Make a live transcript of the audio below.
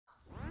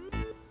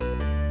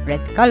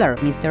Red color,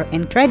 Mr.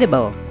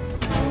 Incredible.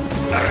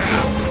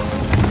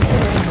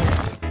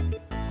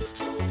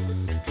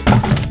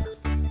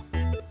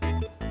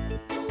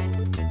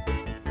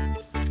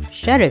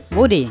 Sheriff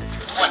Woody.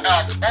 What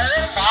now?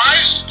 Oh my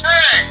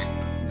string!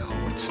 No,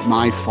 it's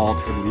my fault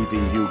for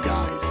leaving you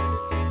guys.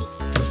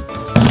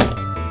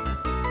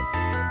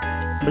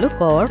 Blue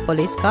color,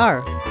 police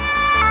car.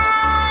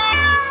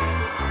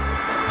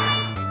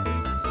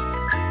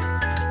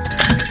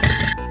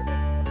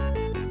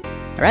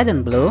 Red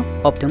and blue,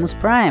 Optimus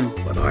Prime.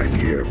 But I'm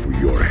here for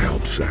your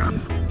help,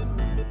 Sam.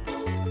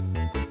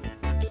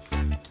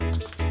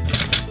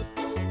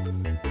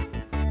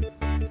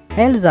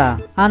 Elsa,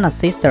 Anna's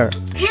sister.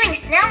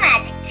 Doing snow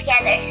magic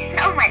together is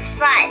so much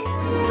fun.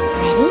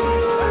 Ready?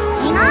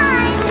 Hang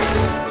on!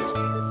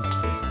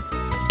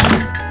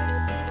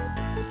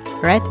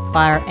 Red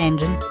fire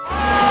engine.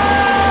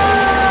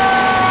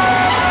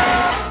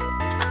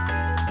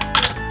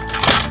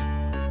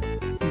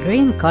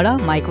 Green color,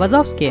 Mike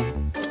Wazowski.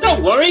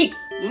 Don't worry,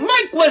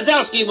 Mike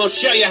Wazowski will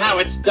show you how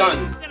it's done.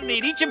 I'm gonna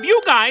need each of you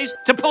guys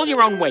to pull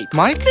your own weight.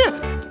 Mike?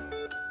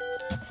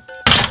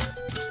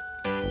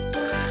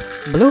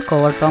 Blue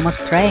color, Thomas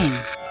Train.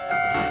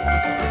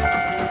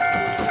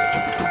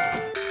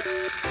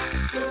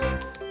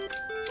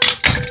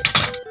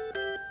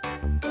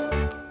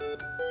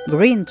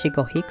 Green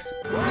Chico Hicks.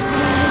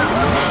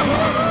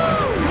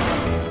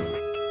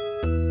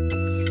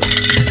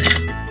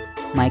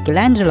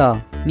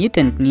 Michelangelo,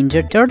 Mutant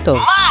Ninja Turtle.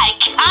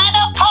 Mike, on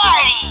a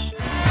party!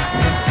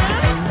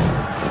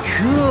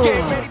 Cool.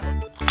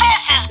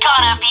 This is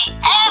gonna be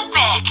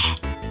epic!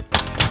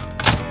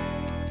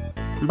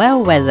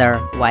 Bellwether,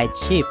 White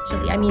Sheep.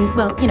 I mean,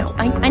 well, you know,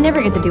 I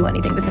never get to do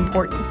anything this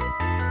important.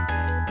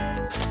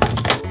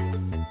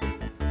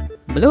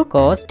 Blue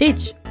color,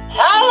 Stitch.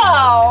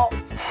 Hello!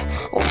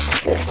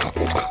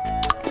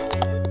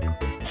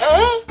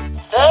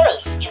 Very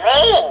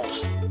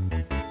strange.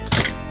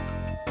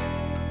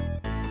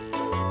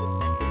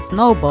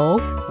 Snowball,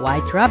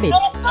 White Rabbit.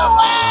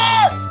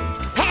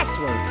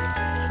 Password.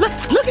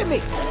 Look at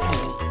me.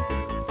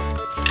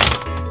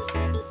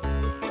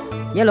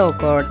 Yellow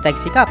color,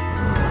 Taxi Cab.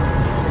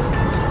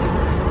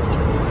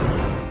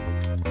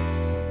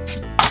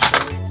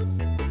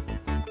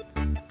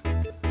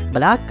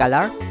 Black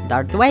color,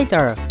 Darth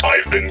Vader.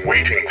 I've been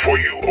waiting for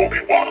you,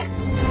 Obi-Wan.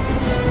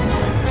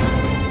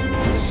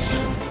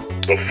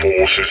 The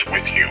Force is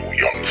with you,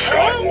 young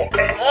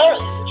Skywalker.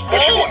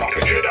 But you are not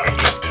a Jedi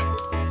yet.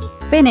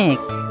 Finnick,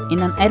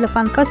 in an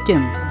elephant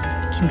costume.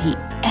 Can be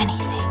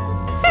anything.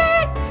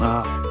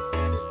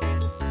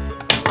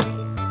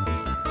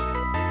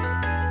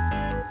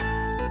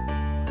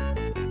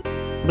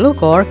 Blue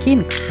color,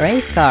 King,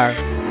 race car.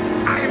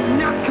 I am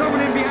not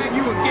coming in behind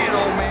you again,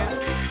 old man.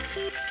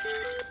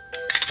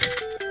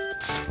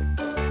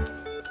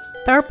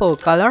 Purple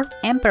color,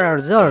 Emperor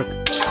Zurg.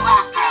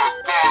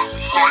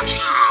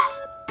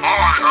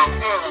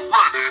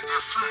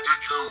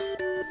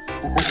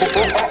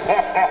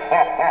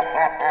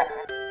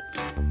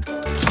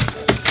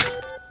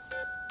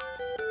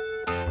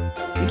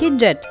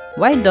 Gidget,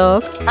 White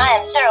Dog. I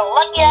am sure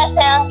lucky I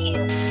found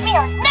you. We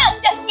are not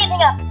just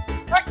giving up.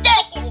 We're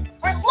dedicated,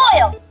 we're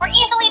loyal, we're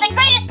easily the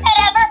greatest pet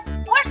ever.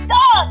 We're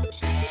dogs!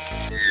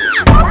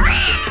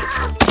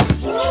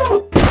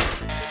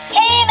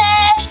 Hey,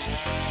 Mash!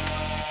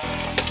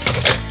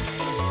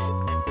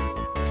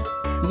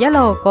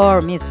 Yellow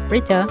color, Miss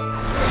Fritter.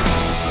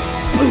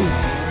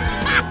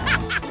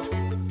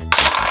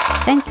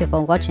 Thank you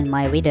for watching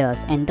my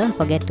videos and don't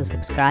forget to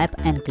subscribe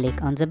and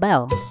click on the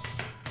bell.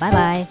 Bye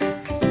bye.